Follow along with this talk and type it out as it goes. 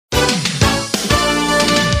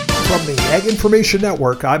From the Ag Information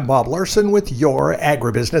Network, I'm Bob Larson with your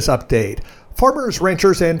Agribusiness Update. Farmers,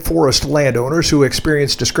 ranchers, and forest landowners who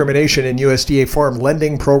experienced discrimination in USDA farm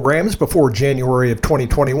lending programs before January of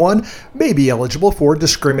 2021 may be eligible for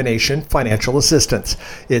discrimination financial assistance.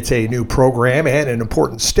 It's a new program and an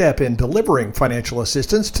important step in delivering financial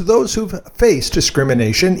assistance to those who've faced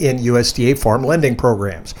discrimination in USDA farm lending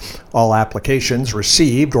programs. All applications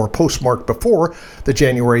received or postmarked before the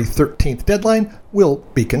January 13th deadline will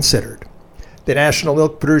be considered. The National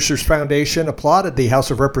Milk Producers Foundation applauded the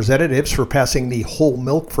House of Representatives for passing the Whole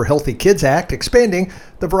Milk for Healthy Kids Act, expanding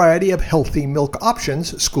the variety of healthy milk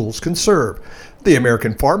options schools can serve. The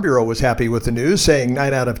American Farm Bureau was happy with the news, saying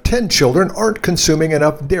 9 out of 10 children aren't consuming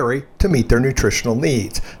enough dairy to meet their nutritional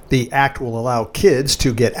needs. The act will allow kids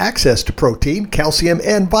to get access to protein, calcium,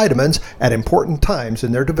 and vitamins at important times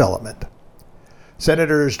in their development.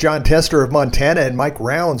 Senators John Tester of Montana and Mike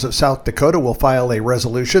Rounds of South Dakota will file a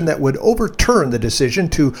resolution that would overturn the decision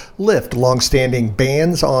to lift longstanding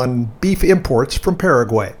bans on beef imports from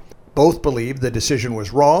Paraguay. Both believe the decision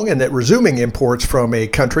was wrong and that resuming imports from a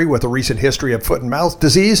country with a recent history of foot and mouth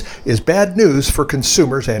disease is bad news for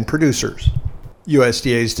consumers and producers.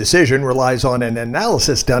 USDA's decision relies on an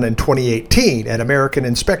analysis done in 2018, and American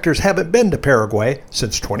inspectors haven't been to Paraguay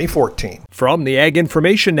since 2014. From the Ag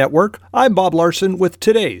Information Network, I'm Bob Larson with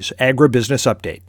today's Agribusiness Update.